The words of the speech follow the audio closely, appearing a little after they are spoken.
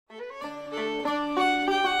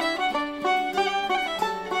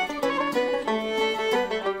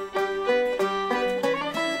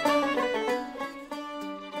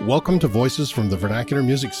Welcome to Voices from the Vernacular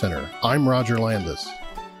Music Center. I'm Roger Landis.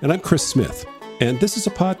 And I'm Chris Smith. And this is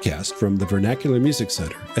a podcast from the Vernacular Music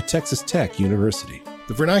Center at Texas Tech University.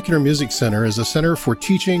 The Vernacular Music Center is a center for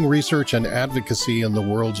teaching, research, and advocacy in the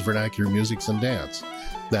world's vernacular musics and dance.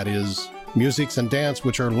 That is, musics and dance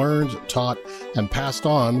which are learned, taught, and passed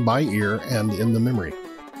on by ear and in the memory.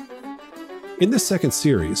 In this second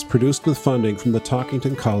series, produced with funding from the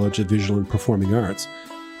Talkington College of Visual and Performing Arts,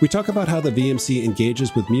 we talk about how the VMC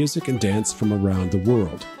engages with music and dance from around the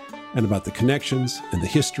world, and about the connections and the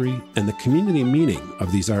history and the community meaning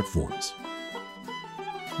of these art forms.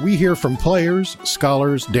 We hear from players,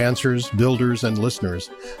 scholars, dancers, builders, and listeners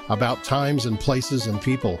about times and places and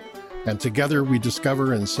people, and together we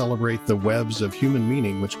discover and celebrate the webs of human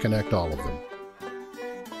meaning which connect all of them.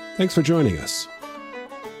 Thanks for joining us.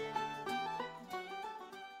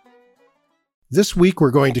 This week,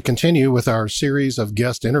 we're going to continue with our series of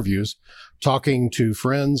guest interviews, talking to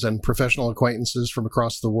friends and professional acquaintances from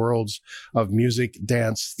across the worlds of music,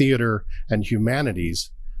 dance, theater, and humanities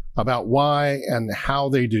about why and how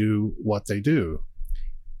they do what they do.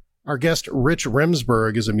 Our guest, Rich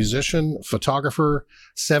Remsburg, is a musician, photographer,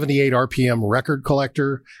 78 RPM record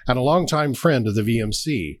collector, and a longtime friend of the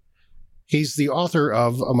VMC. He's the author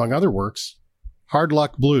of, among other works, Hard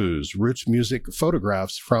Luck Blues, Roots Music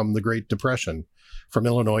Photographs from the Great Depression, from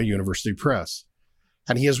Illinois University Press.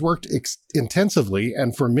 And he has worked intensively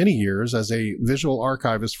and for many years as a visual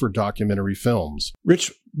archivist for documentary films.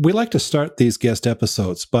 Rich, we like to start these guest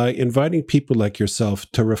episodes by inviting people like yourself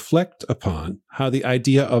to reflect upon how the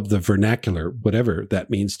idea of the vernacular, whatever that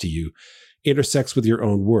means to you, intersects with your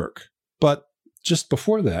own work. But just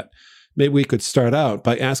before that, maybe we could start out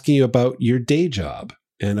by asking you about your day job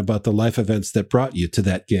and about the life events that brought you to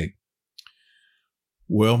that gig.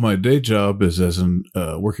 Well, my day job is as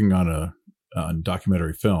working on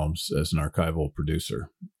documentary films as an archival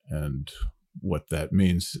producer, and what that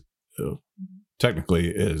means technically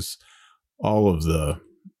is all of the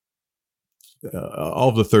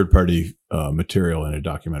third-party material in a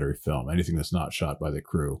documentary film. Anything that's not shot by the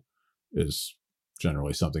crew is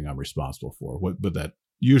generally something I'm responsible for. What that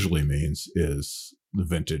usually means is the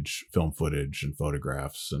vintage film footage and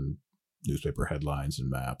photographs and newspaper headlines and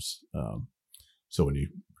maps. So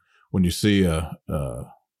when you see a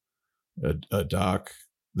doc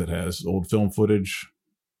that has old film footage,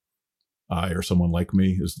 I or someone like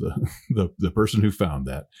me is the person who found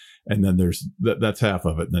that, and then there's that's half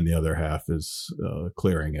of it, and then the other half is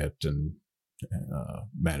clearing it and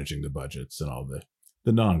managing the budgets and all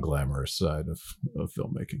the non-glamorous side of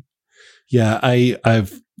filmmaking. Yeah,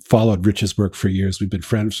 I've followed Rich's work for years. We've been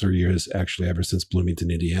friends for years, actually, ever since Bloomington,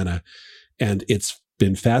 Indiana. And it's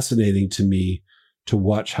been fascinating to me to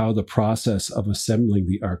watch how the process of assembling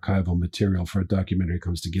the archival material for a documentary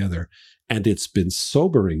comes together. And it's been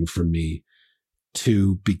sobering for me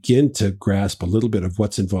to begin to grasp a little bit of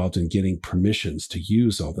what's involved in getting permissions to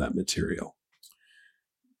use all that material.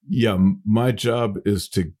 Yeah, my job is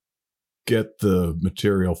to get the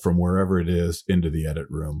material from wherever it is into the edit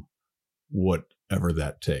room, whatever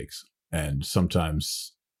that takes. And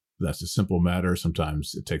sometimes that's a simple matter.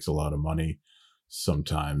 Sometimes it takes a lot of money.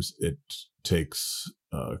 Sometimes it takes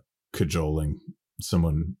cajoling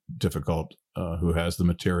someone difficult who has the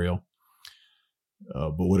material.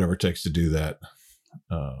 But whatever it takes to do that,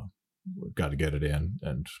 we've got to get it in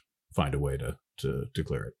and find a way to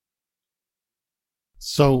clear it.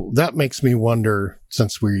 So that makes me wonder,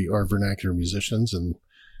 since we are vernacular musicians and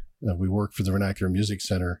we work for the Vernacular Music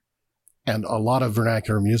Center, and a lot of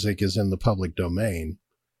vernacular music is in the public domain,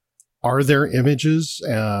 are there images,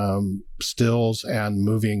 stills, and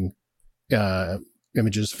moving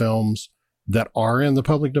images, films that are in the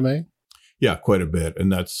public domain? Yeah, quite a bit.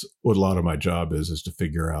 And that's what a lot of my job is to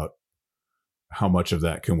figure out how much of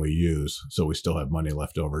that can we use so we still have money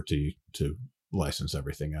left over to license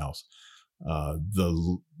everything else.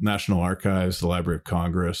 The National Archives, the Library of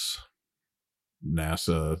Congress,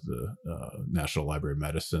 NASA, the National Library of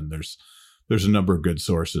Medicine, there's a number of good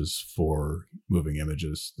sources for moving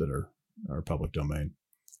images that are public domain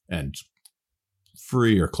and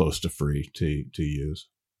free or close to free to use.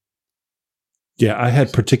 Yeah, I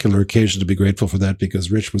had particular occasion to be grateful for that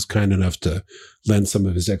because Rich was kind enough to lend some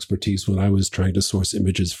of his expertise when I was trying to source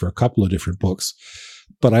images for a couple of different books.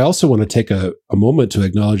 But I also want to take a moment to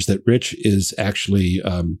acknowledge that Rich is actually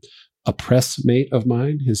a press mate of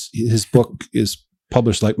mine. His book is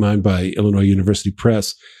published like mine by Illinois University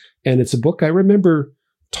Press. And it's a book I remember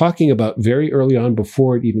talking about very early on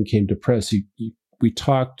before it even came to press. We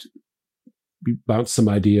bounced some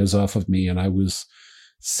ideas off of me, and I was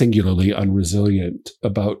singularly unresilient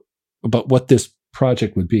about what this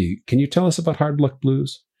project would be. Can you tell us about Hard Luck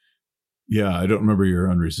Blues? Yeah, I don't remember your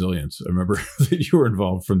own resilience. I remember that you were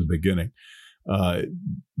involved from the beginning.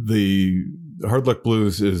 The Hard Luck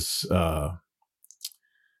Blues is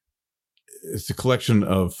it's a collection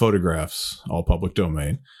of photographs, all public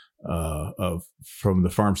domain, from the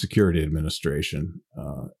Farm Security Administration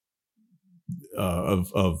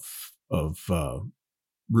of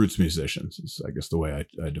roots musicians. Is, I guess, the way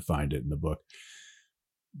I defined it in the book.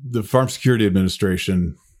 The Farm Security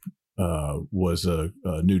Administration was a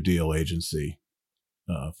New Deal agency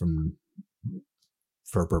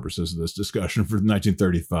for purposes of this discussion, from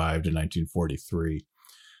 1935 to 1943,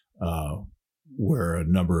 where a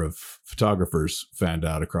number of photographers fanned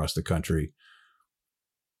out across the country.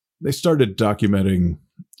 They started documenting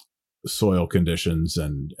soil conditions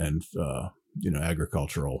and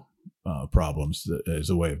agricultural problems as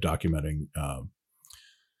a way of documenting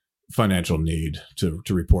financial need to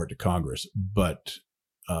report to Congress. But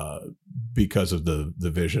because of the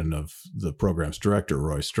vision of the program's director,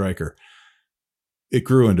 Roy Stryker, it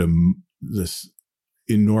grew into this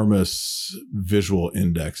enormous visual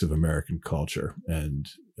index of American culture. And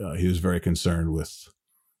he was very concerned with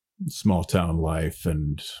small town life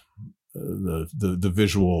and the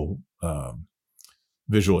visual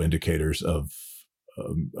indicators of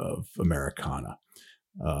Americana.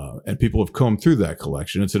 And people have combed through that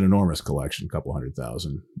collection. It's an enormous collection, a couple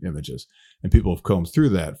 100,000 images. And people have combed through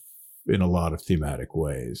that in a lot of thematic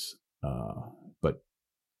ways. But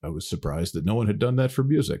I was surprised that no one had done that for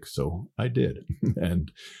music. So I did,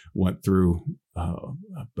 and went through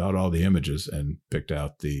about all the images and picked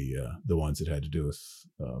out the ones that had to do with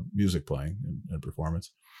music playing and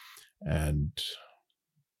performance, and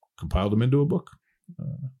compiled them into a book.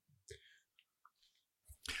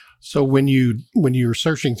 So when you're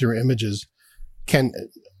searching through images, I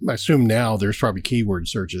assume now there's probably keyword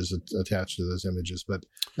searches attached to those images, but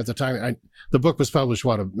at the time, the book was published,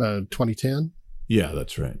 2010? Yeah,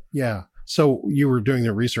 that's right. Yeah. So you were doing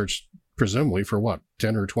the research presumably for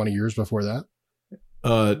 10 or 20 years before that?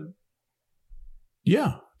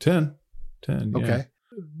 Yeah, 10. Yeah. Okay.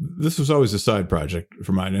 This was always a side project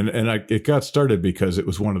for mine. And it got started because it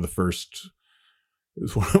was one of the first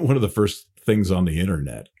things on the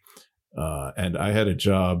internet. And I had a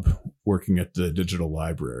job working at the digital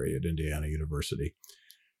library at Indiana University.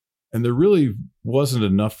 And there really wasn't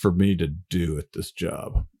enough for me to do at this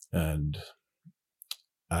job. And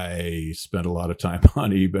I spent a lot of time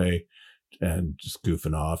on eBay and just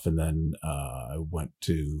goofing off. And then I went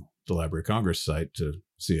to the Library of Congress site to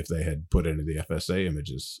see if they had put any of the FSA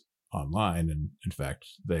images online. And in fact,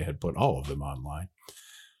 they had put all of them online.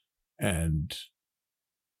 And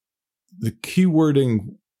the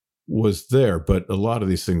keywording was there, but a lot of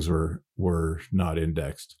these things were not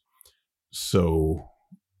indexed. So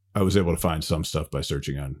I was able to find some stuff by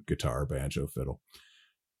searching on guitar, banjo, fiddle.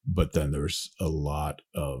 But then there's a lot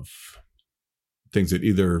of things that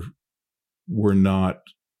either were not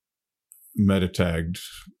meta tagged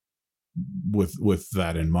with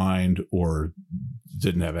that in mind, or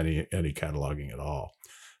didn't have any cataloging at all.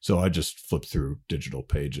 So I just flipped through digital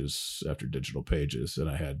pages after digital pages, and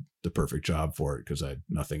I had the perfect job for it because I had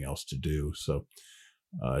nothing else to do. So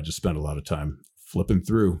I just spent a lot of time flipping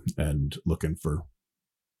through and looking for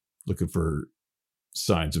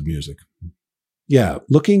signs of music. Yeah,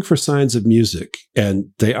 looking for signs of music. And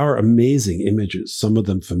they are amazing images, some of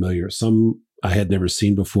them familiar, some I had never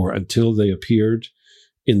seen before until they appeared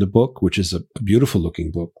in the book, which is a beautiful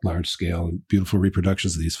looking book, large scale and beautiful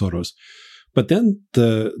reproductions of these photos. But then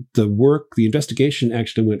the investigation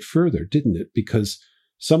actually went further, didn't it? Because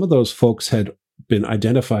some of those folks had been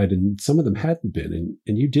identified and some of them hadn't been.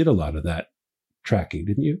 And you did a lot of that tracking,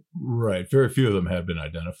 didn't you? Right. Very few of them had been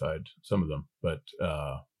identified, some of them. But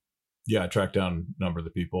I tracked down a number of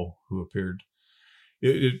the people who appeared.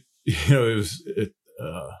 It was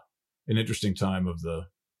an interesting time of the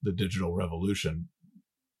digital revolution,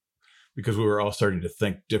 because we were all starting to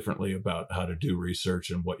think differently about how to do research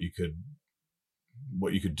and what you could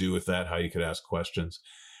do with that, how you could ask questions,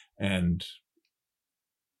 and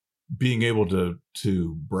being able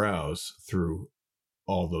to browse through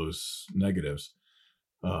all those negatives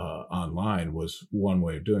online was one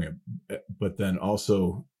way of doing it. But then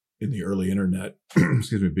also in the early internet,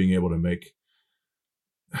 being able to make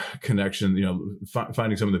connection,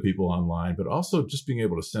 finding some of the people online, but also just being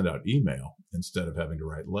able to send out email instead of having to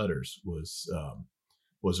write letters was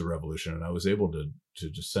a revolution. And I was able to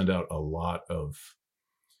just send out a lot of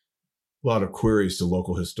queries to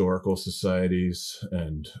local historical societies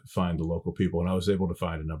and find the local people. And I was able to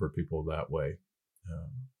find a number of people that way.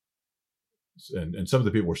 And some of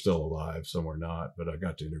the people were still alive, some were not, but I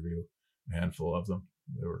got to interview a handful of them.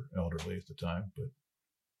 They were elderly at the time, but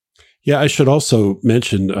Yeah, I should also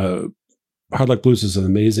mention Hard Luck Blues is an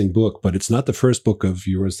amazing book, but it's not the first book of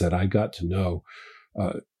yours that I got to know.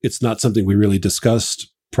 It's not something we really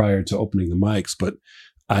discussed prior to opening the mics, but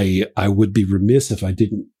I would be remiss if I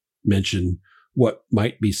didn't mention what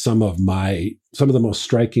might be some of the most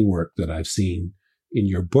striking work that I've seen in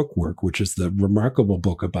your book work, which is the remarkable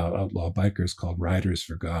book about outlaw bikers called Riders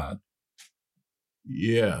for God.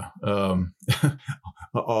 Yeah.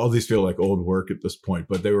 All these feel like old work at this point,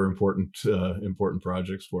 but they were important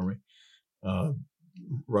projects for me.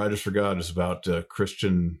 Riders for God is about a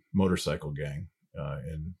Christian motorcycle gang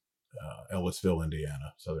in Ellisville,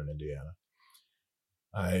 Indiana, southern Indiana.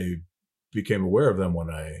 I became aware of them when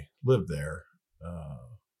I lived there.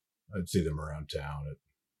 I'd see them around town at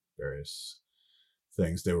various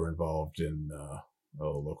things. They were involved in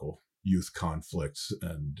local youth conflicts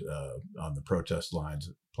and on the protest lines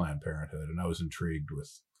at Planned Parenthood. And I was intrigued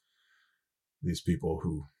with these people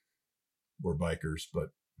who were bikers, but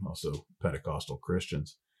also Pentecostal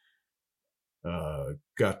Christians. I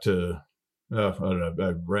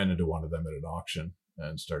ran into one of them at an auction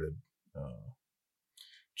and started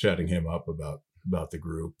chatting him up about the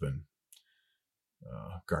group, and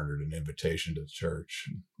garnered an invitation to the church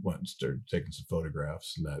and went and started taking some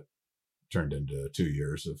photographs, and that turned into 2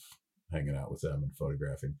 years of hanging out with them and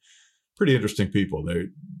photographing. Pretty interesting people. They're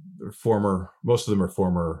most of them are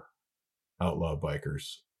former outlaw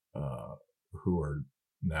bikers who are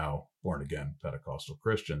now born again Pentecostal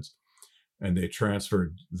Christians, and they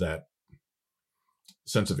transferred that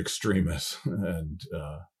sense of extremism and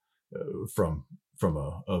from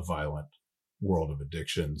a violent world of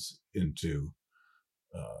addictions into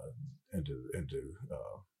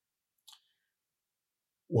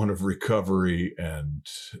one of recovery and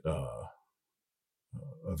a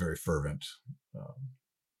very fervent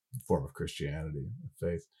form of Christianity and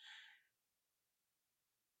faith.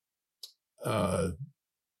 I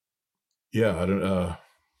don't.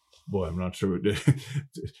 Boy, I'm not sure.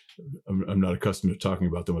 I'm not accustomed to talking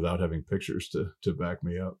about them without having pictures to back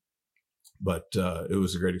me up. But it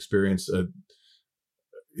was a great experience. The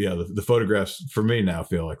photographs for me now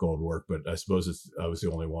feel like old work, but I suppose I was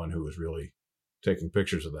the only one who was really taking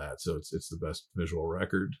pictures of that, so it's the best visual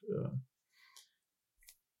record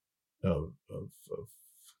of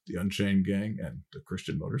the Unchained Gang and the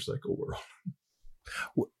Christian motorcycle world.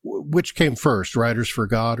 Which came first, Riders for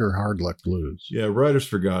God or Hard Luck Blues? Yeah, Riders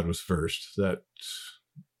for God was first. That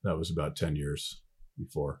was about 10 years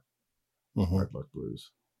before Hard Luck Blues.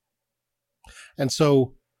 And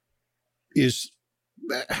so,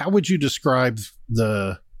 how would you describe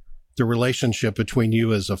the relationship between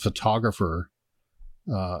you as a photographer,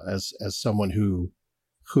 as someone who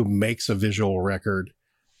makes a visual record,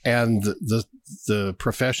 and the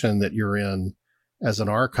profession that you're in as an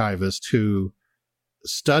archivist who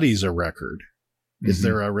studies a record? Is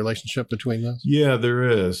there a relationship between those? Yeah, there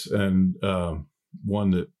is. And one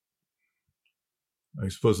that I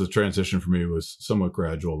suppose the transition for me was somewhat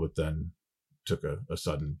gradual, but then took a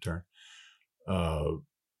sudden turn. I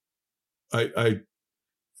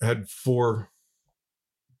had 4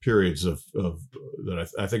 periods of that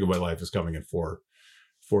I think of my life as coming in four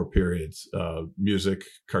periods: music,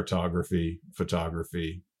 cartography,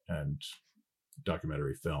 photography, and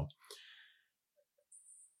documentary film.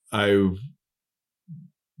 I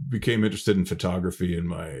became interested in photography in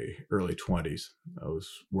my early 20s. I was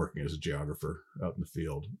working as a geographer out in the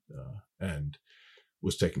field and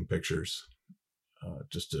was taking pictures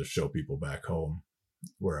just to show people back home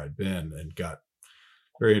where I'd been, and got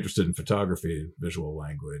very interested in photography, visual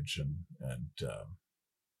language, and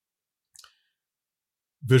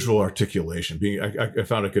visual articulation. I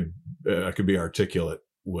found I could be articulate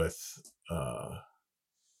with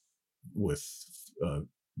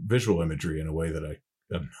visual imagery in a way that I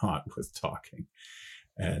am not with talking,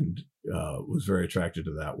 and was very attracted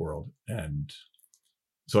to that world. And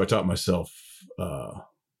so I taught myself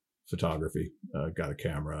photography, got a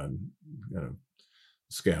camera, and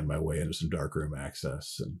scanned my way into some darkroom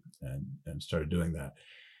access, and started doing that.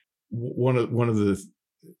 One of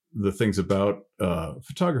the things about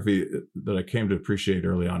photography that I came to appreciate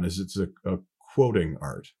early on is it's a quoting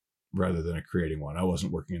art rather than a creating one. I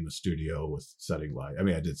wasn't working in the studio with setting light. I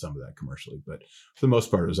mean, I did some of that commercially, but for the most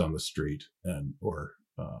part, it was on the street or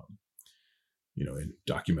in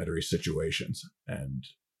documentary situations. And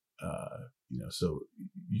so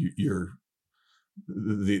you're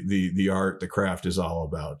the art, the craft is all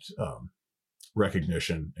about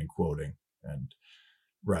recognition and quoting, and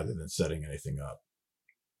rather than setting anything up.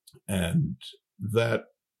 And that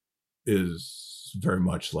is very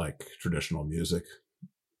much like traditional music,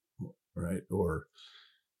 right? Or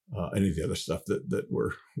any of the other stuff that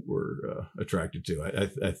we're attracted to.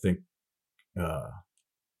 I think I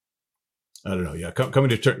don't know. Yeah, coming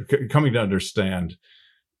to understand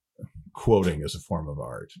quoting as a form of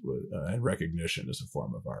art and recognition as a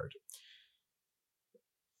form of art.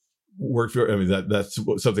 That's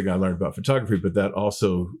something I learned about photography, but that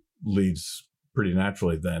also leads pretty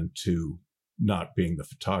naturally then to not being the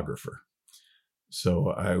photographer.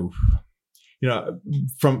 So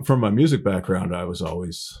from my music background, I was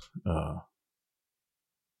always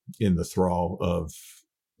in the thrall of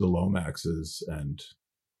the Lomaxes and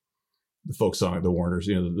the folk song, the Warners,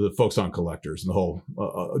 the folk song collectors, and the whole,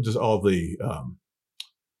 just all the,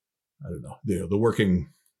 the working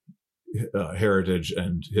heritage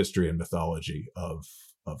and history and mythology of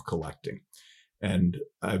collecting. And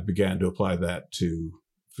I began to apply that to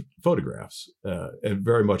photographs, and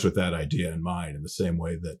very much with that idea in mind, in the same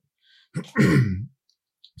way that,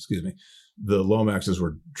 excuse me, the Lomaxes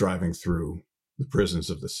were driving through the prisons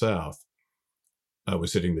of the South. I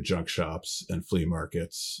was hitting the junk shops and flea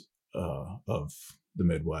markets of the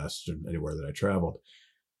Midwest and anywhere that I traveled,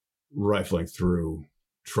 rifling through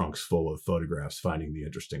trunks full of photographs, finding the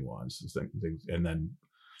interesting ones, and then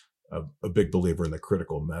a big believer in the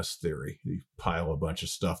critical mass theory. You pile a bunch of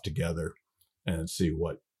stuff together and see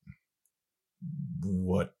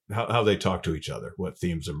how they talk to each other, what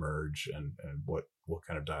themes emerge, and what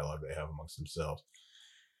kind of dialogue they have amongst themselves.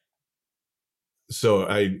 So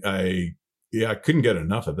I couldn't get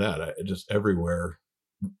enough of that. I just everywhere.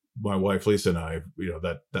 My wife Lisa and I,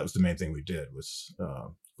 that was the main thing we did was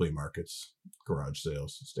flea markets, garage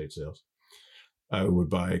sales, estate sales. I would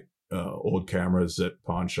buy old cameras at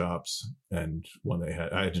pawn shops, and when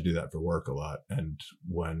I had to do that for work a lot. And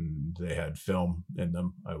when they had film in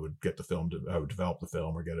them, I would get the film. I would develop the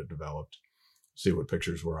film or get it developed, see what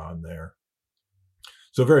pictures were on there.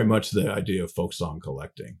 So very much the idea of folk song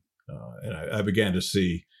collecting, and I began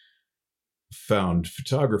to found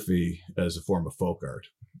photography as a form of folk art,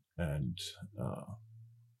 and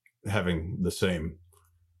having the same.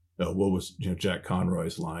 What was Jack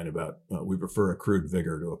Conroy's line about we prefer a crude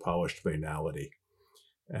vigor to a polished banality,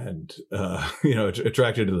 and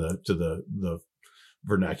attracted to the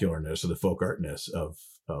vernacularness or the folk artness of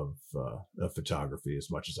photography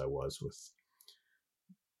as much as I was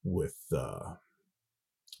with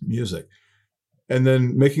music, and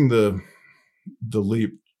then making the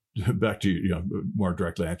leap back to more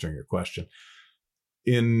directly answering your question.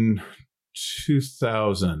 In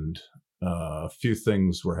 2000. A few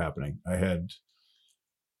things were happening. I had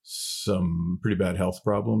some pretty bad health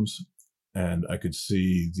problems, and I could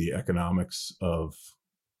see the economics of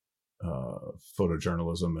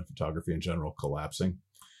photojournalism and photography in general collapsing.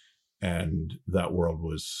 And that world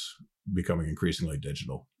was becoming increasingly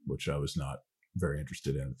digital, which I was not very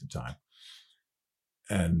interested in at the time.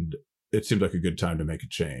 And it seemed like a good time to make a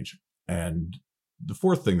change. And the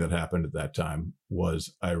fourth thing that happened at that time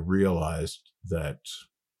was I realized that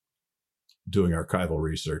doing archival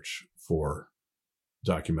research for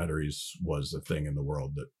documentaries was a thing in the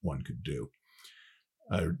world that one could do.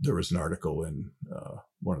 There was an article in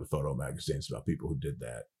one of the photo magazines about people who did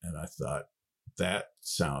that. And I thought, that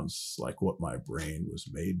sounds like what my brain was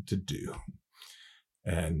made to do.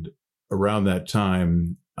 And around that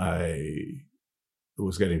time, I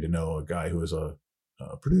was getting to know a guy who was a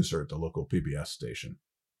producer at the local PBS station.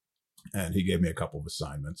 And he gave me a couple of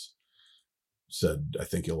assignments. Said, I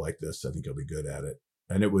think you'll like this. I think you'll be good at it.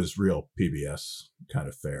 And it was real PBS kind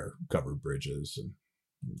of fare, covered bridges and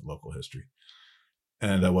local history.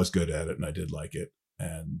 And I was good at it, and I did like it.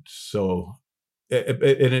 And so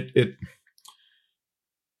it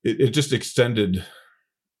just extended.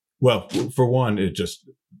 Well, for one,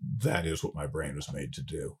 that is what my brain was made to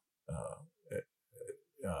do.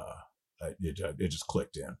 It just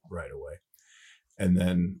clicked in right away. And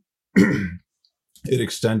then it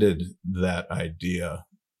extended that idea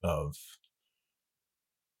of,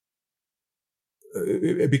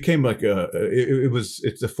 it became like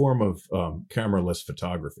it's a form of cameraless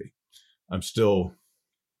photography. I'm still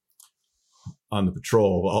on the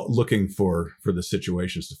patrol looking for the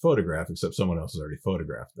situations to photograph, except someone else has already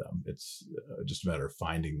photographed them. It's just a matter of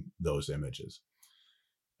finding those images.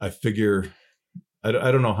 I figure, I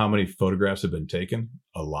don't know how many photographs have been taken,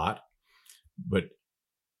 a lot, but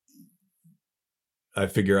I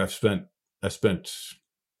figure I spent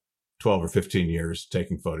 12 or 15 years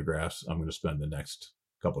taking photographs. I'm going to spend the next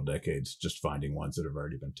couple of decades just finding ones that have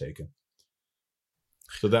already been taken.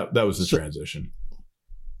 So that was the transition.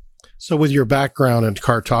 So with your background in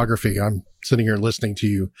cartography, I'm sitting here listening to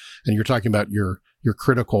you, and you're talking about your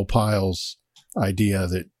critical piles idea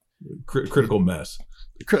that critical mess.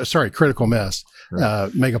 critical mess,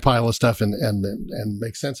 Right. make a pile of stuff and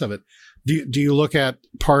make sense of it. Do you look at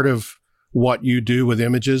part of what you do with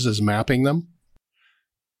images as mapping them?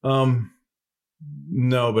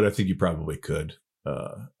 No, but I think you probably could.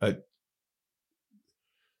 To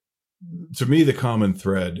me, the common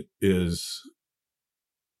thread is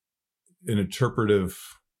an interpretive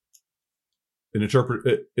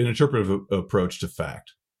approach to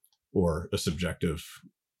fact, or a subjective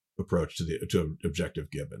approach to objective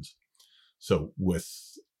givens. So,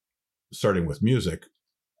 starting with music,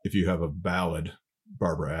 if you have a ballad,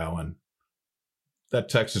 Barbara Allen, that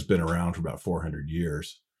text has been around for about 400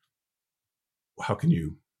 years. How can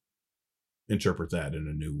you interpret that in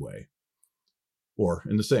a new way, or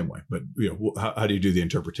in the same way? But how do you do the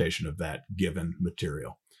interpretation of that given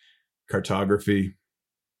material? Cartography,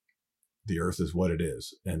 the earth is what it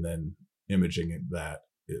is, and then imaging that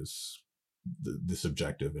is the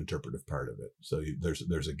subjective interpretive part of it. So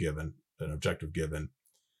there's a given, an objective given.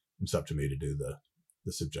 It's up to me to do the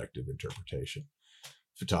subjective interpretation.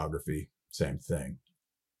 Photography, same thing,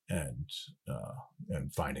 and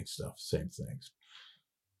finding stuff, same things.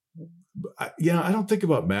 I don't think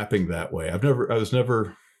about mapping that way. I was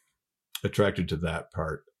never attracted to that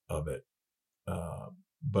part of it,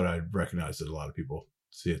 but I recognize that a lot of people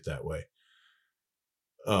see it that way.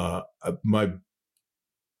 My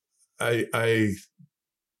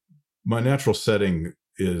natural setting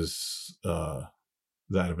is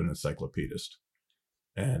that of an encyclopedist,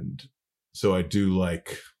 and so I do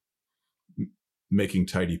like making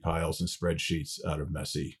tidy piles and spreadsheets out of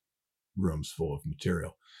messy rooms full of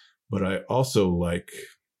material. But I also like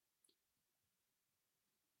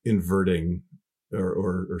inverting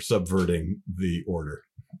or subverting the order.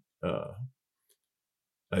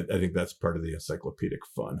 I think that's part of the encyclopedic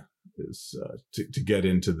fun, is to get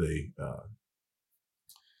into the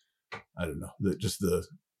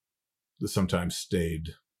the sometimes staid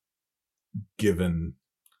given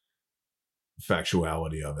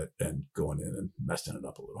factuality of it, and going in and messing it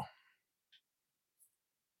up a little.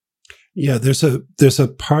 Yeah, there's a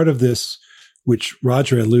part of this which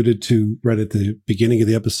Roger alluded to right at the beginning of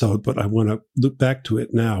the episode, but I want to look back to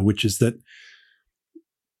it now, which is that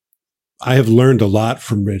I have learned a lot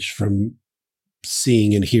from Rich, from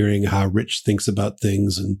seeing and hearing how Rich thinks about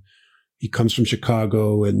things. And he comes from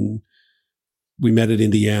Chicago, and we met at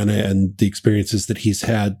Indiana, and the experiences that he's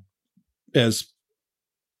had as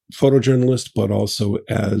photojournalist, but also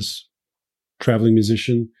as traveling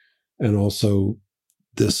musician, and also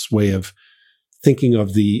this way of thinking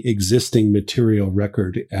of the existing material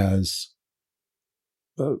record as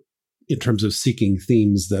in terms of seeking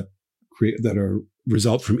themes that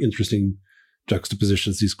result from interesting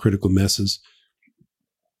juxtapositions, these critical messes.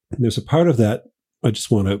 And there's a part of that I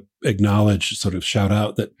just want to acknowledge, sort of shout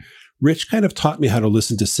out, that Rich kind of taught me how to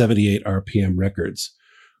listen to 78 RPM records.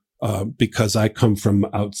 Because I come from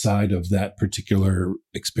outside of that particular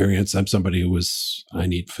experience. I'm somebody who I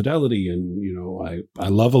need fidelity, and, I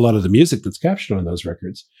love a lot of the music that's captured on those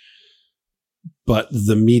records, but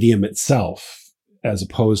the medium itself, as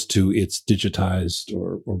opposed to its digitized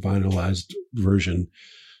or vinylized version.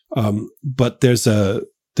 But there's in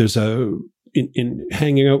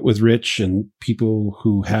hanging out with Rich and people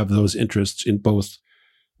who have those interests in both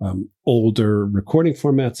older recording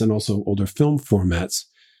formats and also older film formats,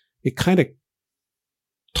 it kind of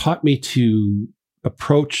taught me to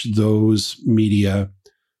approach those media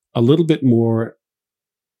a little bit more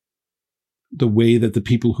the way that the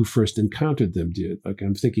people who first encountered them did. Like,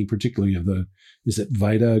 I'm thinking particularly of is it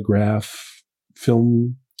Vitagraph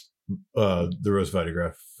film? There was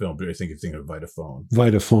Vitagraph film, but I think you're thinking of Vitaphone.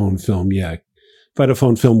 Vitaphone film, yeah.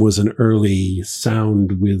 Vitaphone film was an early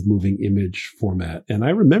sound with moving image format. And I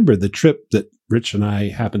remember the trip that Rich and I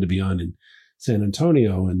happened to be on in San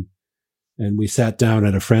Antonio, and we sat down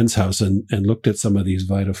at a friend's house and looked at some of these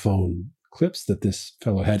Vitaphone clips that this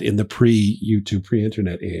fellow had in the pre-YouTube,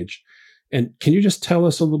 pre-internet age. And can you just tell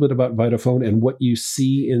us a little bit about Vitaphone and what you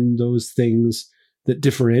see in those things that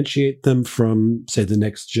differentiate them from, say, the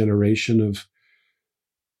next generation of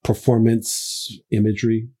performance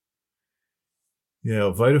imagery?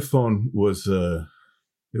 Yeah, Vitaphone was the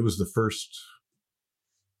first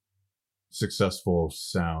successful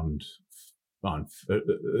sound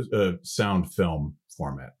sound film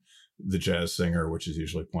format. The Jazz Singer, which is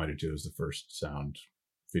usually pointed to as the first sound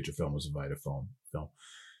feature film, was a Vitaphone film.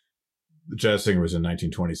 The Jazz Singer was in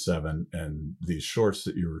 1927, and these shorts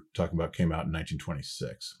that you were talking about came out in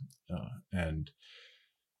 1926.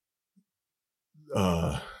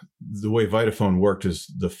 The way Vitaphone worked is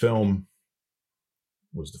the film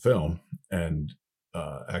was the film and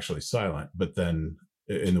actually silent, but then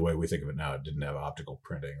in the way we think of it now. It didn't have optical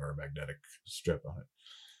printing or a magnetic strip on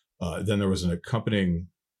it. Then there was an accompanying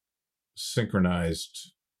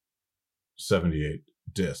synchronized 78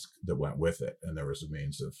 disc that went with it, and there was a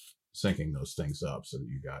means of syncing those things up so that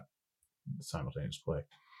you got simultaneous play.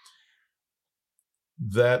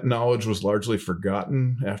 That knowledge was largely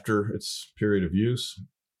forgotten after its period of use,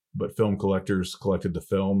 but film collectors collected the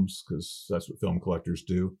films because that's what film collectors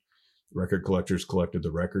do. Record collectors collected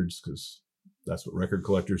the records because that's what record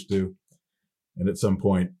collectors do. And at some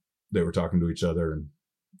point, they were talking to each other, and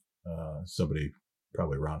somebody,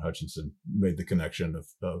 probably Ron Hutchinson, made the connection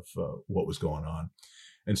of what was going on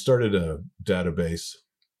and started a database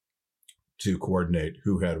to coordinate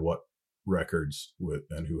who had what records with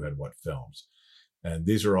and who had what films. And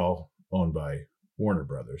these are all owned by Warner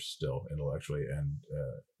Brothers still intellectually, and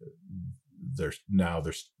there's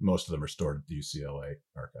most of them are stored at the UCLA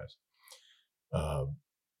archives.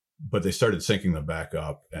 But they started syncing them back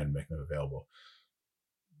up and making them available.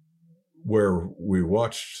 Where we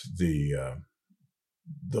watched that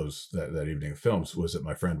evening of films was at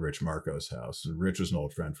my friend Rich Marco's house, and Rich was an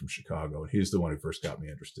old friend from Chicago, and he's the one who first got me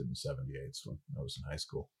interested in 78s when I was in high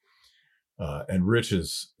school. And Rich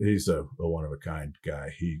he's a one of a kind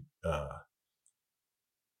guy. He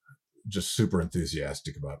just super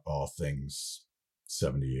enthusiastic about all things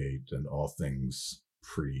 78 and all things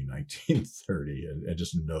pre-1930, and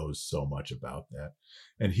just knows so much about that.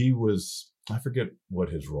 And he was, I forget what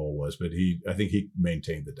his role was, but I think he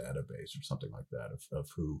maintained the database or something like that of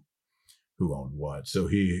who owned what. So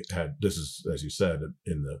he had, this is, as you said,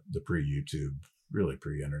 in the pre-YouTube, really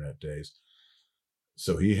pre-internet days.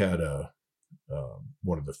 So he had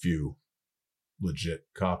one of the few legit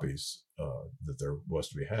copies that there was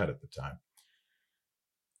to be had at the time.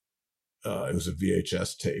 It was a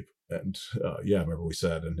VHS tape. And I remember we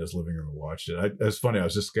sat in his living room and watched it. It was funny. I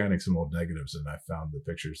was just scanning some old negatives, and I found the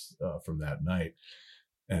pictures from that night.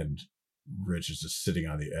 And Rich is just sitting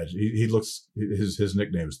on the edge. He looks, his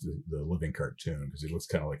nickname is the living cartoon, because he looks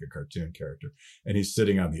kind of like a cartoon character. And he's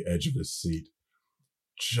sitting on the edge of his seat,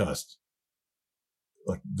 just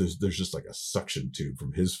like there's just like a suction tube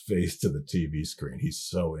from his face to the TV screen. He's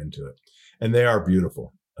so into it. And they are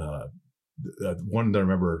beautiful. One that I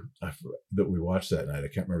remember that we watched that night, I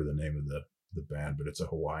can't remember the name of the band, but it's a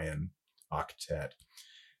Hawaiian octet,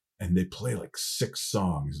 and they play like 6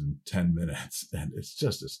 songs in 10 minutes, and it's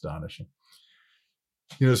just astonishing.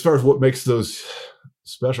 As far as what makes those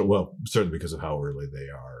special, well, certainly because of how early they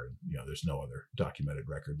are, and there's no other documented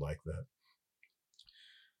record like that.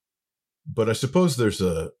 But I suppose there's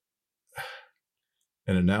an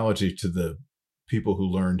analogy to the people who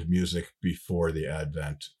learned music before the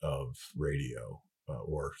advent of radio,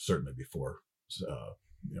 or certainly before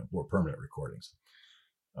more permanent recordings,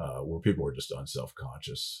 where people were just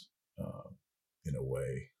unself-conscious in a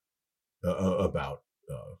way about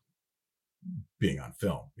being on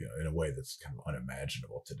film, in a way that's kind of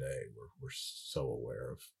unimaginable today. We're so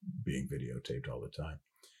aware of being videotaped all the time.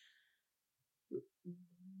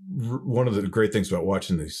 One of the great things about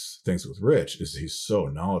watching these things with Rich is he's so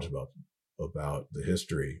knowledgeable about the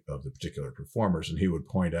history of the particular performers. And he would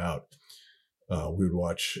point out, we would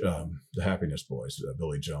watch the Happiness Boys,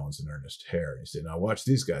 Billy Jones and Ernest Hare. And he'd say, now watch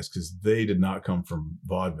these guys, because they did not come from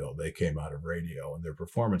vaudeville. They came out of radio, and their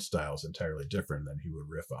performance style is entirely different. Then he would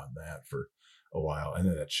riff on that for a while. And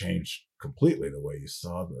then that changed completely the way you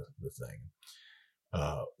saw the thing.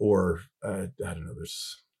 I don't know,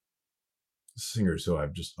 there's singers who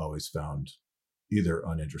I've just always found either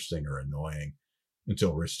uninteresting or annoying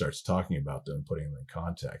until Rich starts talking about them, putting them in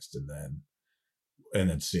context, and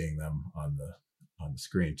then seeing them on the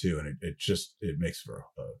screen too. And it makes for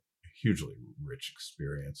a hugely rich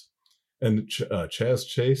experience. And Chaz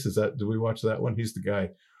Chase, did we watch that one? He's the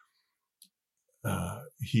guy,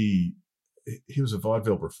 he was a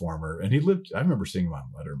vaudeville performer, and I remember seeing him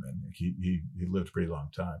on Letterman. He lived a pretty long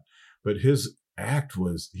time, but his act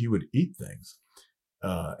was he would eat things,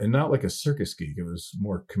 and not like a circus geek. It was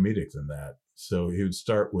more comedic than that. So he would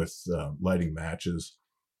start with lighting matches,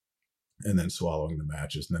 and then swallowing the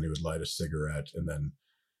matches, and then he would light a cigarette, and then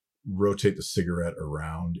rotate the cigarette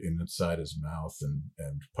around inside his mouth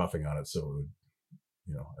and puffing on it so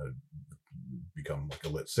it would become like a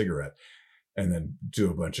lit cigarette, and then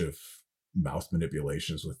do a bunch of mouth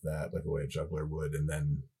manipulations with that, like the way a juggler would, and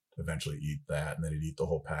then eventually eat that, and then he'd eat the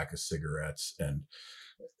whole pack of cigarettes, and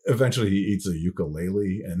eventually he eats a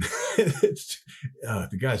ukulele. And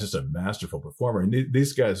the guy's just a masterful performer. And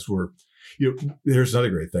these guys were, there's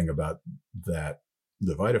another great thing about that,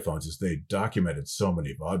 the Vitaphones, is they documented so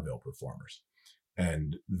many vaudeville performers,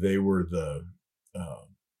 and they were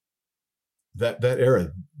that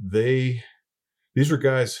era. They these were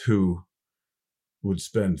guys who would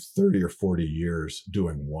spend 30 or 40 years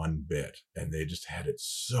doing one bit, and they just had it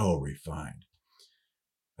so refined.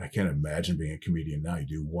 I can't imagine being a comedian now. You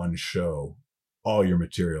do one show, all your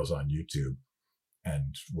materials on YouTube,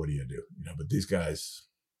 and what do? But these guys,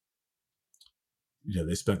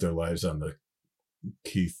 they spent their lives on the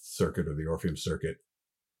Keith circuit or the Orpheum circuit,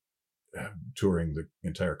 touring the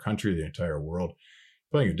entire country, the entire world,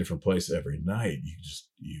 playing a different place every night. You've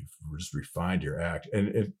just refined your act,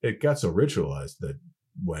 and it got so ritualized that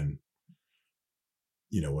when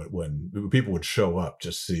people would show up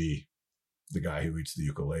to see the guy who eats the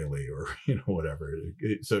ukulele or whatever,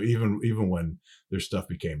 so even when their stuff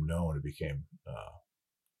became known, it became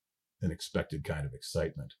an expected kind of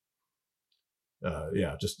excitement.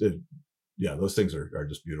 Those things are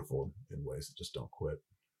just beautiful in ways that just don't quit.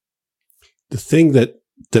 The thing that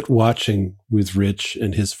watching with Rich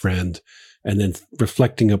and his friend, and then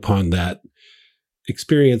reflecting upon that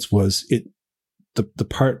experience was the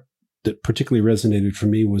part that particularly resonated for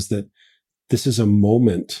me was that this is a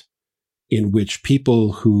moment in which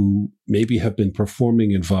people who maybe have been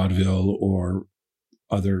performing in vaudeville or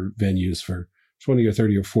other venues for 20 or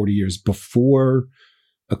 30 or 40 years before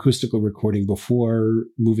acoustical recording, before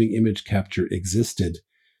moving image capture existed,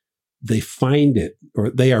 they find it, or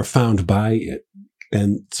they are found by it.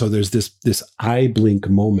 And so there's this eye blink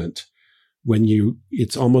moment when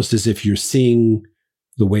it's almost as if you're seeing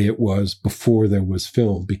the way it was before there was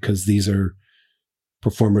film, because these are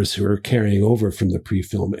performers who are carrying over from the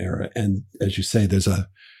pre-film era. And as you say, there's a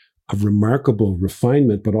remarkable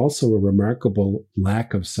refinement, but also a remarkable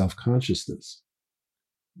lack of self-consciousness.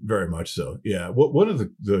 Very much so. Yeah. One of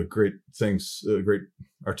the great things, great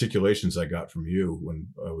articulations I got from you when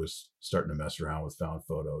I was starting to mess around with found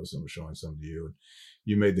photos and was showing some to you,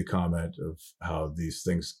 you made the comment of how these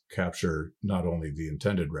things capture not only the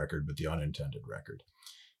intended record, but the unintended record.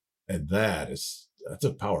 And that's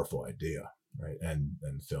a powerful idea, right?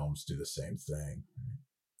 And films do the same thing.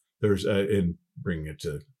 There's, in bringing it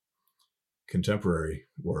to contemporary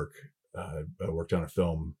work, I worked on a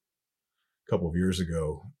film a couple of years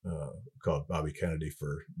ago called Bobby Kennedy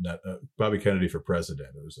for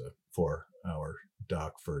President. It was a 4-hour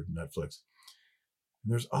doc for Netflix.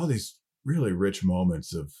 And there's all these really rich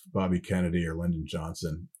moments of Bobby Kennedy or Lyndon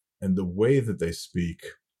Johnson and the way that they speak.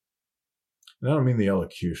 And I don't mean the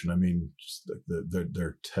elocution. I mean just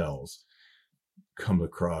their tells come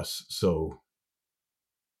across so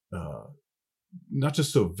not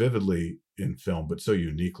just so vividly in film, but so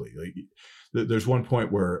uniquely. Like there's one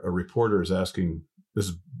point where a reporter is asking, this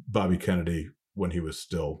is Bobby Kennedy when he was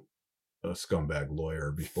still a scumbag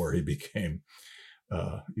lawyer before he became,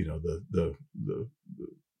 the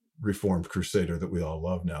reformed crusader that we all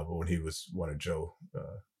love now. But when he was one of Joe,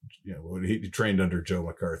 when he trained under Joe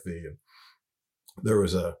McCarthy, and there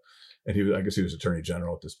was I guess he was Attorney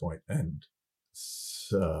General at this point, and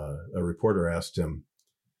a reporter asked him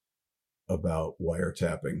about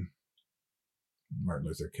wiretapping Martin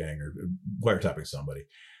Luther King or wiretapping somebody.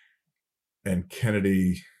 And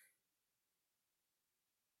Kennedy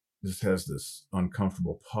just has this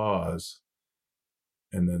uncomfortable pause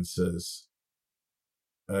and then says,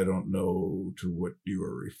 I don't know to what you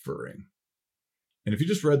are referring. And if you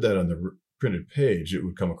just read that on the printed page, it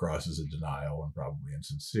would come across as a denial and probably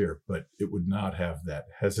insincere, but it would not have that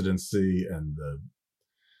hesitancy and the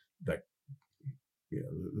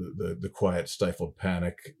quiet, stifled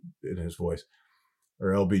panic in his voice, or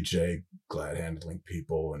LBJ glad-handing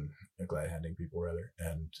people, and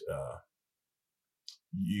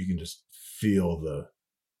you can just feel the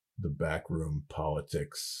backroom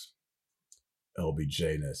politics,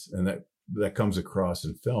 LBJ-ness, and that comes across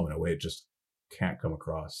in film in a way it just can't come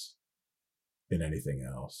across in anything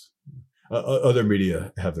else. Other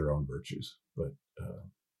media have their own virtues, but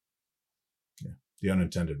the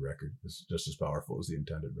unintended record is just as powerful as the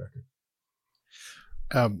intended record.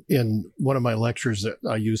 In one of my lectures,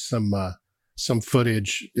 I used some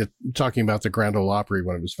footage talking about the Grand Ole Opry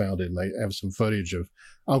when it was founded, and I have some footage of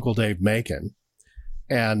Uncle Dave Macon,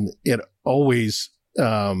 and it always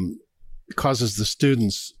causes the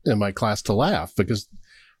students in my class to laugh because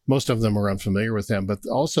most of them are unfamiliar with him. But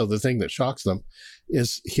also the thing that shocks them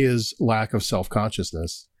is his lack of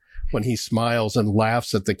self-consciousness when he smiles and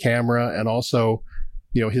laughs at the camera, and also,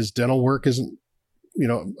 his dental work isn't,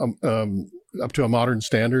 up to a modern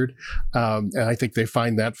standard. And I think they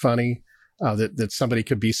find that funny, that somebody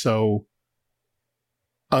could be so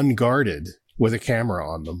unguarded with a camera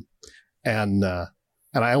on them. And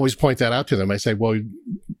I always point that out to them. I say, well,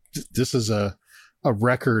 this is a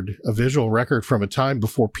visual record from a time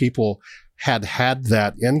before people had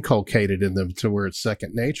that inculcated in them to where it's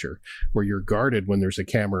second nature, where you're guarded when there's a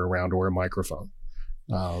camera around or a microphone.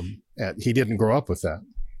 And he didn't grow up with that.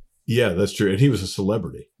 Yeah, that's true. And he was a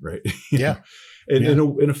celebrity, right? Yeah. And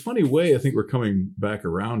in a funny way, I think we're coming back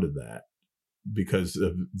around to that because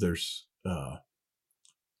there's a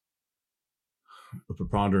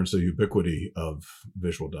preponderance of ubiquity of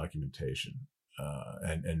visual documentation.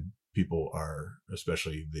 And people are,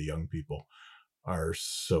 especially the young people, are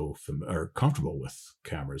are comfortable with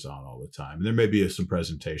cameras on all the time. And there may be some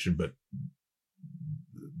presentation, but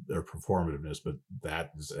their performativeness, but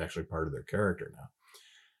that is actually part of their character now.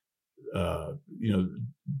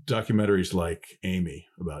 Documentaries like Amy,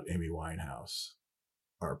 about Amy Winehouse,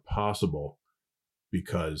 are possible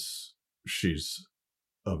because she's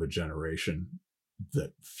of a generation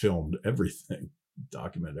that filmed everything,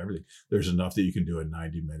 documented everything. There's enough that you can do a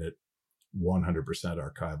 90-minute, 100%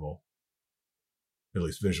 archival, at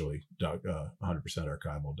least visually, 100%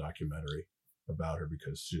 archival documentary about her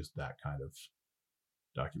because she's that kind of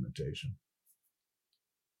documentation.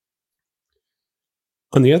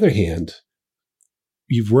 On the other hand,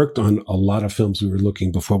 you've worked on a lot of films.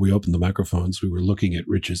 Before we opened the microphones, we were looking at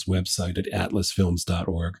Rich's website at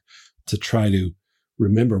atlasfilms.org to try to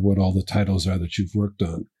remember what all the titles are that you've worked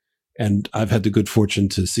on. And I've had the good fortune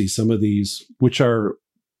to see some of these, which are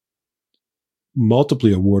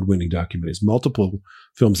multiply award-winning documentaries. Multiple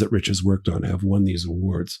films that Rich has worked on have won these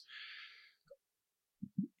awards.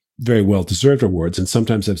 Very well-deserved awards. And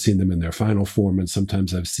sometimes I've seen them in their final form, and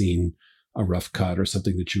sometimes I've seen a rough cut or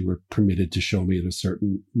something that you were permitted to show me at a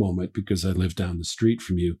certain moment because I live down the street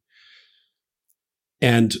from you.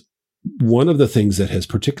 And one of the things that has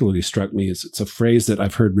particularly struck me is it's a phrase that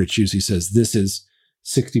I've heard Rich use. He says, this is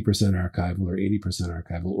 60% archival or 80%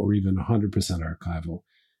 archival or even 100% archival.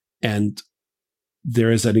 And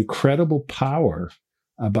there is an incredible power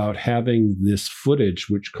about having this footage,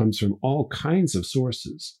 which comes from all kinds of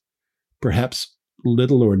sources, perhaps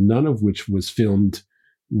little or none of which was filmed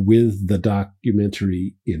with the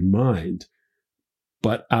documentary in mind,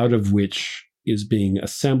 but out of which is being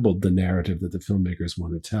assembled the narrative that the filmmakers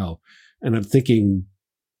want to tell. And I'm thinking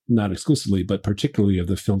not exclusively, but particularly of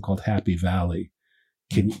the film called Happy Valley.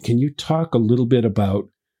 Can you talk a little bit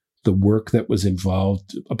about the work that was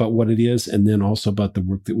involved, about what it is, and then also about the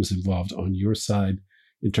work that was involved on your side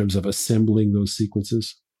in terms of assembling those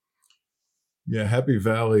sequences? Yeah, Happy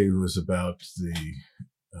Valley was about the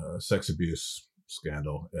sex abuse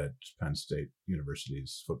scandal at Penn State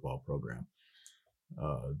University's football program.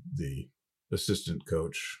 The assistant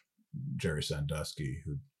coach, Jerry Sandusky,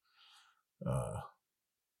 who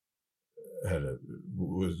had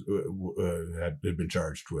been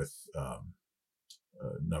charged with a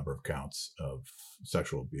number of counts of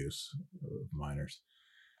sexual abuse of minors,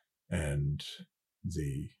 and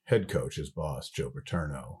the head coach, his boss, Joe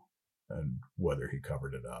Paterno, and whether he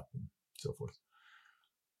covered it up and so forth.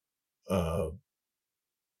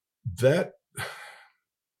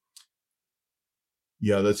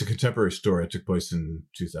 That's a contemporary story. It took place in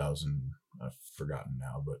 2000. I've forgotten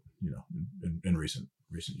now, but in recent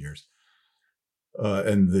years.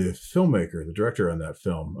 And the filmmaker, the director on that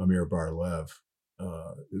film, Amir Bar-Lev,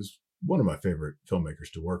 is one of my favorite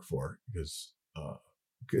filmmakers to work for because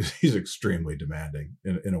he's extremely demanding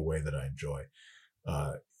in a way that I enjoy.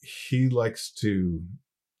 He likes to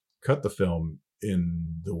cut the film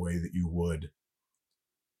in the way that you would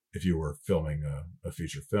if you were filming a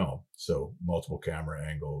feature film. So multiple camera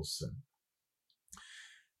angles,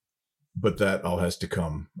 but that all has to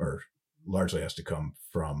come, or largely has to come,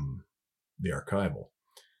 from the archival.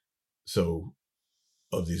 So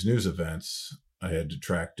of these news events, I had to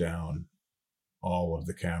track down all of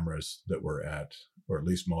the cameras that were at, or at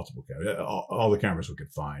least multiple cameras, all the cameras we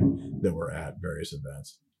could find that were at various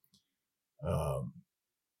events.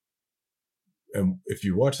 And if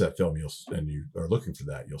you watch that film, and you are looking for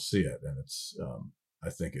that, you'll see it. And it's, I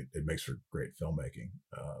think it makes for great filmmaking.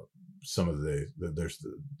 Some of there's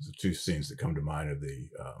the two scenes that come to mind are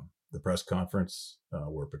the press conference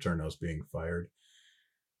where Paterno's being fired.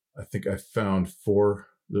 I think I found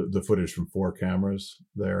the footage from 4 cameras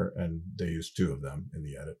there, and they used 2 of them in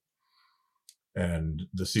the edit. And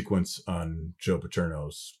the sequence on Joe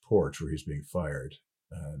Paterno's porch where he's being fired,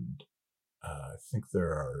 and I think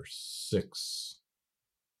there are 6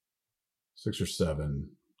 or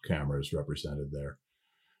 7 cameras represented there.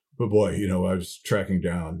 But boy, I was tracking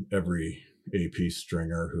down every AP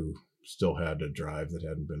stringer who still had a drive that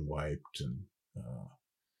hadn't been wiped, and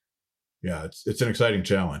it's an exciting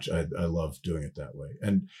challenge. I love doing it that way.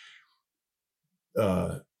 And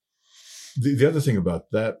the other thing about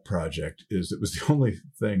that project is it was the only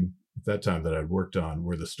thing at that time that I'd worked on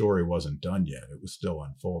where the story wasn't done yet. It was still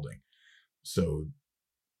unfolding. So,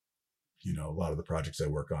 a lot of the projects I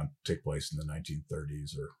work on take place in the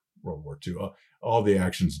 1930s or World War II. All the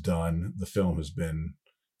action's done. The film has been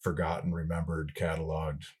forgotten, remembered,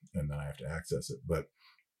 cataloged, and then I have to access it. But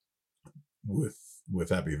with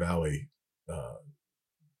Happy Valley, the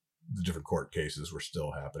different court cases were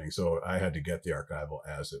still happening. So I had to get the archival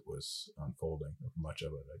as it was unfolding. Much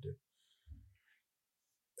of it I did.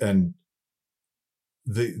 And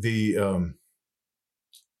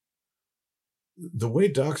the way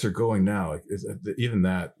docs are going now, even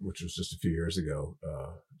that, which was just a few years ago,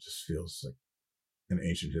 just feels like an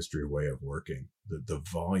ancient history way of working. The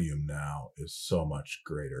volume now is so much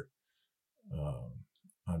greater.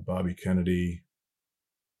 On Bobby Kennedy,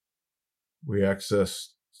 we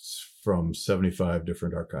accessed from 75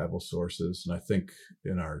 different archival sources. And I think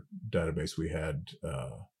in our database, we had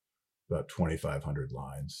about 2,500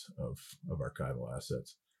 lines of archival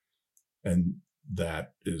assets. And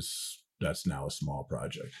that's now a small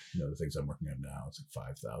project. The things I'm working on now, it's like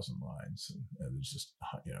 5,000 lines and it's just,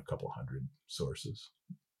 a couple hundred sources.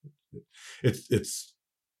 It's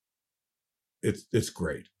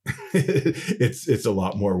great. It's a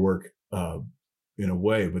lot more work, in a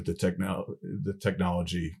way, but the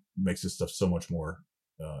technology makes this stuff so much more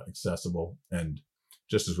accessible. And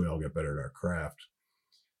just as we all get better at our craft,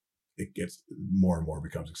 it gets more and more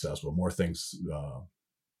becomes accessible. More things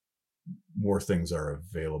are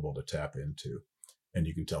available to tap into, and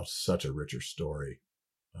you can tell such a richer story,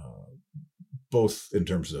 both in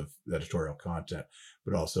terms of editorial content,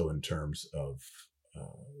 but also in terms of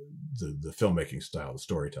the filmmaking style, the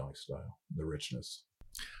storytelling style, the richness.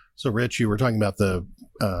 So, Rich, you were talking about the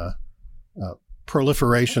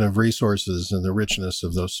proliferation of resources and the richness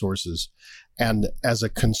of those sources. And as a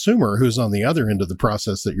consumer who's on the other end of the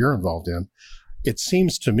process that you're involved in, it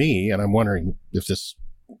seems to me, and I'm wondering if this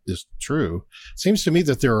is true, it seems to me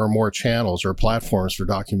that there are more channels or platforms for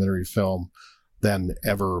documentary film than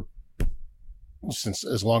ever since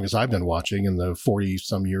as long as I've been watching in the 40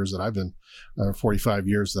 some years that I've been, 45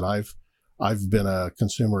 years that I've been a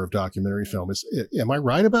consumer of documentary film. Am I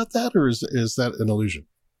right about that, or is that an illusion?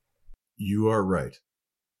 You are right.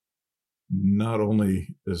 Not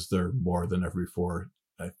only is there more than ever before,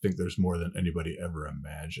 I think there's more than anybody ever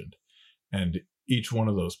imagined. And each one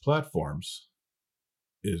of those platforms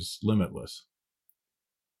is limitless.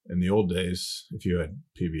 In the old days, if you had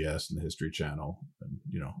PBS and the History Channel and,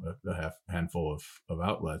 a handful of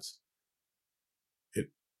outlets, at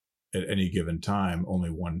any given time,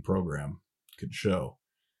 only one program could show.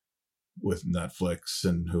 With Netflix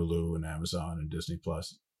and Hulu and Amazon and Disney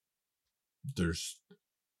Plus, there's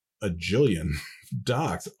a jillion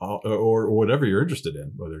docs or whatever you're interested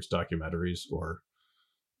in, whether it's documentaries or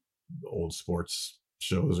old sports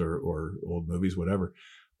shows or old movies, whatever.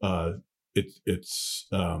 It's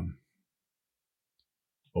I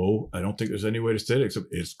don't think there's any way to say it except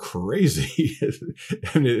it's crazy.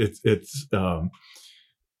 And it's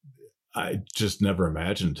I just never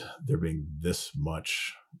imagined there being this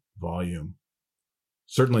much volume,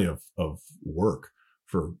 certainly of work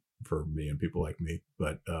for me and people like me,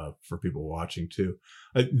 but for people watching too.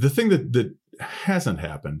 The thing that hasn't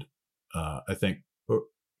happened, I think,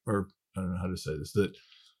 or I don't know how to say this, that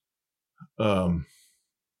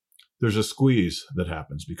there's a squeeze that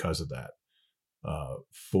happens because of that,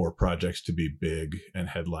 for projects to be big and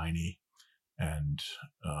headliney and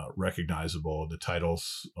recognizable. The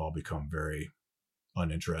titles all become very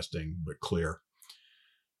uninteresting but clear.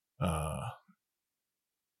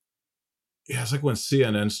 It's like when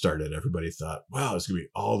CNN started, everybody thought, wow, it's going to be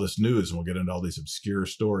all this news and we'll get into all these obscure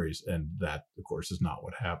stories. And that, of course, is not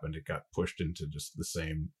what happened. It got pushed into just the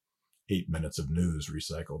same 8 minutes of news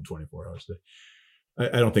recycled 24 hours a day.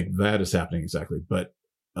 I don't think that is happening exactly, but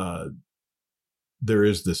there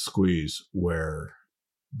is this squeeze where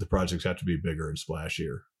the projects have to be bigger and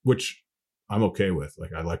splashier, which I'm okay with.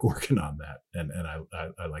 Like, I like working on that, and I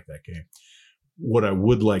like that game. What I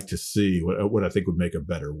would like to see, what I think would make a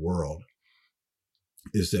better world,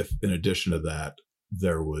 is if, in addition to that,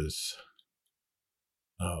 there was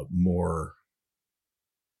more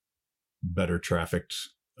better trafficked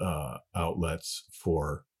outlets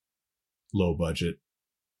for low budget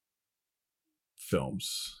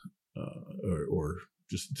films, or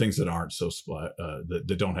just things that aren't so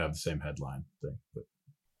that don't have the same headline thing. But.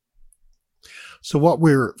 So what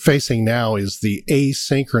we're facing now is the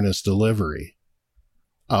asynchronous delivery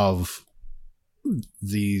of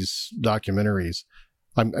these documentaries.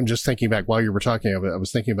 I'm just thinking back while you were talking of it. I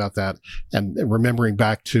was thinking about that and remembering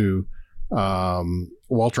back to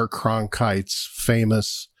Walter Cronkite's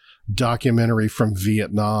famous documentary from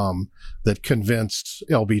Vietnam that convinced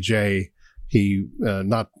LBJ he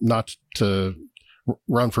not to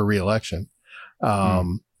run for re-election.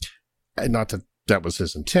 And not that was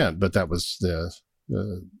his intent, but that was the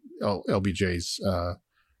LBJ's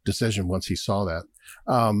decision once he saw that.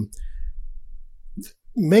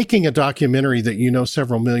 Making a documentary that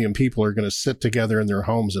several million people are going to sit together in their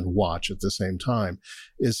homes and watch at the same time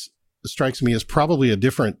strikes me as probably a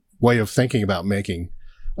different way of thinking about making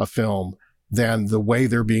a film than the way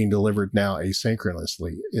they're being delivered now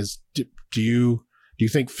asynchronously. Do you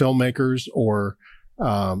think filmmakers or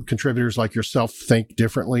contributors like yourself think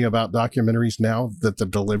differently about documentaries now that the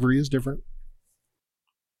delivery is different?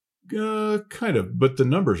 Kind of, but the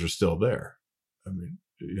numbers are still there. I mean,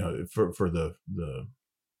 for the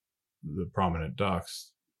prominent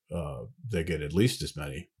docs, they get at least as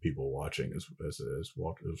many people watching as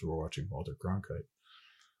we're watching Walter Cronkite.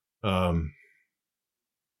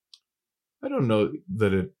 I don't know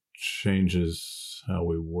that it changes how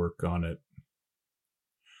we work on it.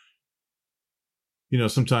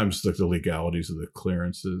 Sometimes like the legalities of the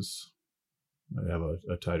clearances might have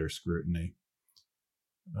a tighter scrutiny.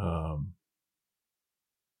 For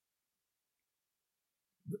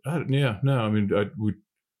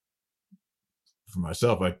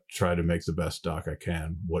myself, I try to make the best doc I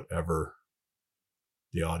can, whatever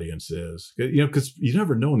the audience is. Because you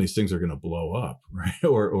never know when these things are going to blow up, right?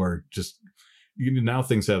 Or just now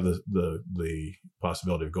things have the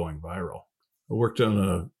possibility of going viral. I worked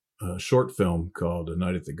on a short film called A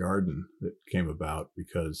Night at the Garden that came about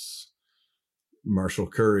because Marshall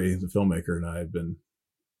Curry, the filmmaker, and I had been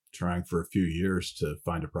trying for a few years to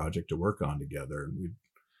find a project to work on together, and we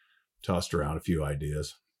tossed around a few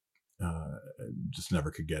ideas. Just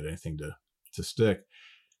never could get anything to stick.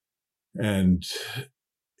 And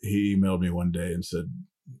he emailed me one day and said,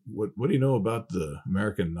 what do you know about the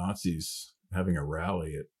American Nazis having a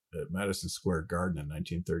rally at Madison Square Garden in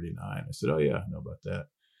 1939? I said, oh yeah, I know about that.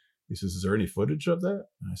 He says, is there any footage of that?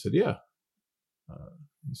 And I said, yeah.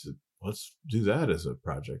 He said, let's do that as a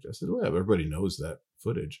project. I said, well, everybody knows that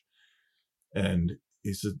footage. And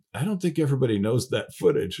he said, I don't think everybody knows that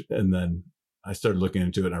footage. And then I started looking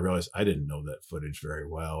into it, and I realized I didn't know that footage very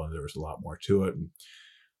well, and there was a lot more to it. And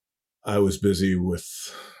I was busy with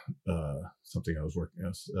something I was working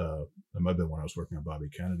on. It might have been when I was working on Bobby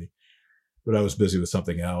Kennedy, but I was busy with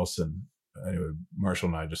something else. And anyway, Marshall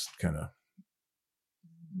and I just kind of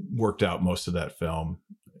worked out most of that film.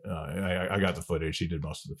 I got the footage. He did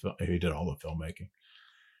most of the film. He did all the filmmaking,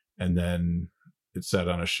 and then it sat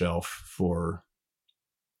on a shelf for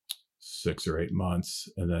 6 or 8 months,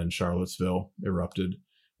 and then Charlottesville erupted,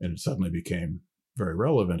 and it suddenly became very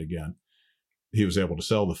relevant again. He was able to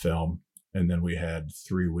sell the film, and then we had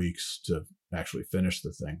 3 weeks to actually finish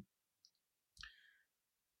the thing.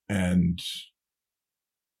 And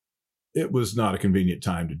it was not a convenient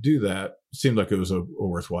time to do that. It seemed like it was a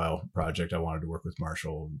worthwhile project. I wanted to work with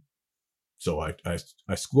Marshall, so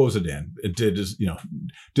I squoze it in. It did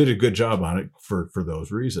a good job on it for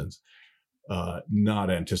those reasons. Not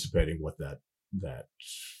anticipating what that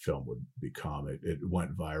film would become. It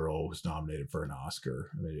went viral, was nominated for an Oscar.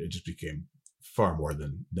 I mean, it just became far more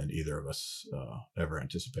than either of us ever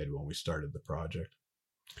anticipated when we started the project.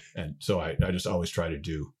 And so I just always try to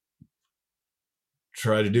do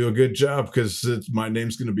a good job, because my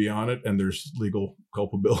name's going to be on it, and there's legal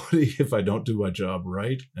culpability if I don't do my job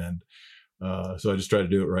right. And so I just try to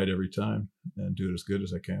do it right every time and do it as good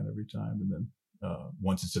as I can every time. And then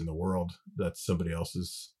once it's in the world, that's somebody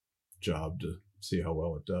else's job to see how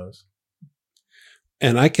well it does.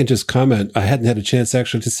 And I can just comment, I hadn't had a chance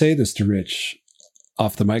actually to say this to Rich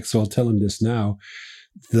off the mic, so I'll tell him this now.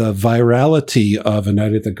 The virality of A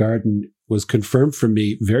Night at the Garden was confirmed for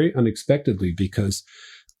me very unexpectedly, because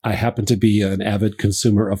I happen to be an avid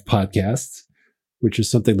consumer of podcasts, which is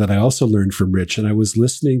something that I also learned from Rich. And I was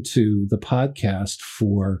listening to the podcast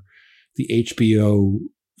for the HBO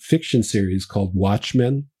fiction series called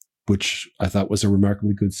Watchmen, which I thought was a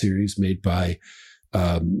remarkably good series made by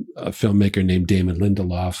a filmmaker named Damon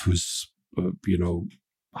Lindelof, who's,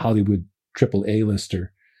 Hollywood triple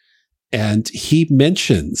A-lister. And he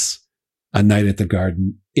mentions A Night at the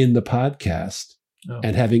Garden in the podcast,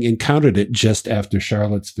 and having encountered it just after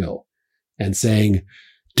Charlottesville, and saying,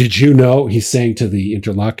 did you know, he's saying to the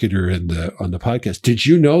interlocutor on the podcast, did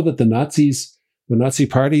you know that the Nazi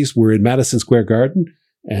parties were in Madison Square Garden?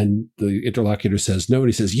 And the interlocutor says no. And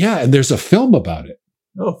he says, yeah, and there's a film about it.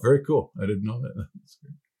 Oh, very cool. I didn't know that. That's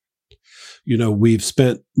great. We've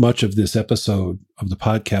spent much of this episode of the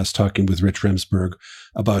podcast talking with Rich Remsburg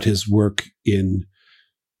about his work in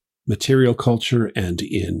material culture and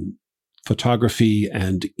in photography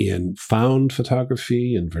and in found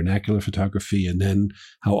photography and vernacular photography, and then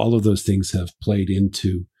how all of those things have played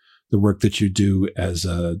into the work that you do as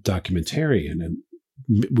a documentarian. And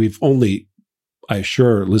we've only, I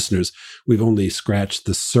assure listeners, we've only scratched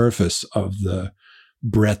the surface of the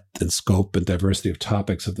breadth and scope and diversity of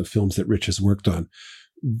topics of the films that Rich has worked on.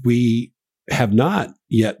 We have not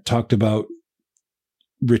yet talked about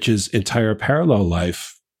Rich's entire parallel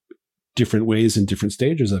life, different ways and different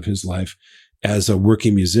stages of his life as a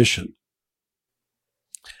working musician.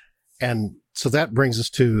 And so that brings us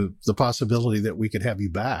to the possibility that we could have you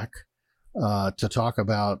back to talk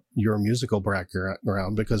about your musical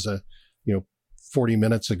background, because 40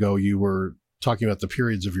 minutes ago you were talking about the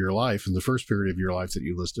periods of your life, and the first period of your life that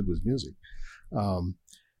you listed was music.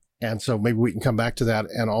 And so maybe we can come back to that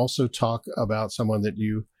and also talk about someone that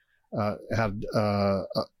you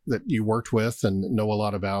that you worked with and know a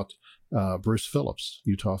lot about, Bruce Phillips,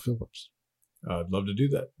 Utah Phillips. I'd love to do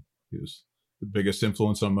that. He was the biggest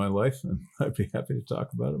influence on my life, and I'd be happy to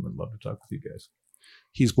talk about him and love to talk with you guys.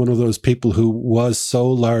 He's one of those people who was so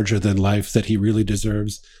larger than life that he really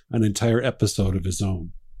deserves an entire episode of his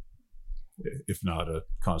own, if not a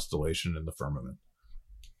constellation in the firmament.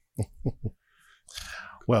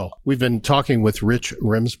 Well, we've been talking with Rich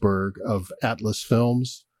Remsburg of Atlas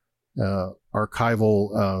Films,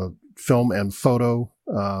 archival film and photo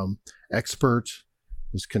expert,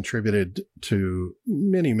 has contributed to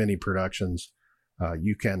many, many productions.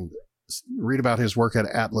 You can read about his work at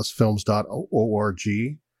atlasfilms.org.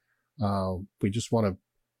 We just want to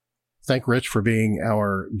thank Rich for being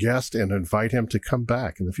our guest and invite him to come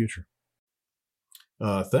back in the future.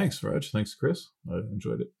 Thanks, Reg. Thanks, Chris. I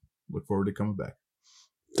enjoyed it. Look forward to coming back.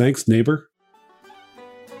 Thanks, neighbor.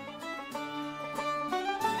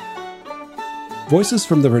 Voices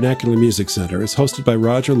from the Vernacular Music Center is hosted by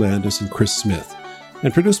Roger Landis and Chris Smith,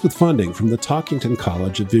 and produced with funding from the Talkington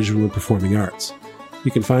College of Visual and Performing Arts.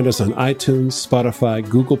 You can find us on iTunes, Spotify,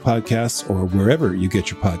 Google Podcasts, or wherever you get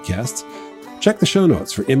your podcasts. Check the show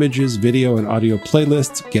notes for images, video, and audio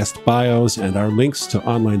playlists, guest bios, and our links to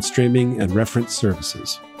online streaming and reference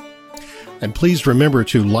services. And please remember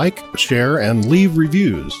to like, share, and leave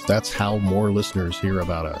reviews. That's how more listeners hear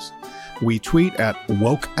about us. We tweet at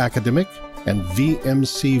Woke Academic and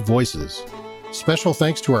VMC Voices. Special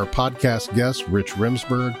thanks to our podcast guest, Rich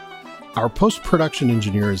Remsburg. Our post-production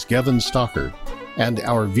engineer is Gavin Stockard, and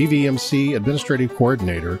our VVMC administrative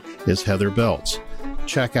coordinator is Heather Belts.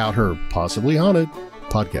 Check out her Possibly Haunted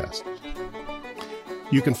podcast.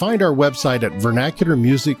 You can find our website at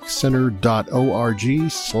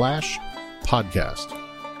vernacularmusiccenter.org/podcast.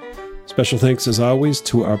 Special thanks, as always,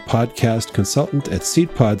 to our podcast consultant at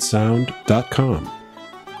seedpodsound.com.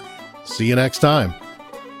 See you next time.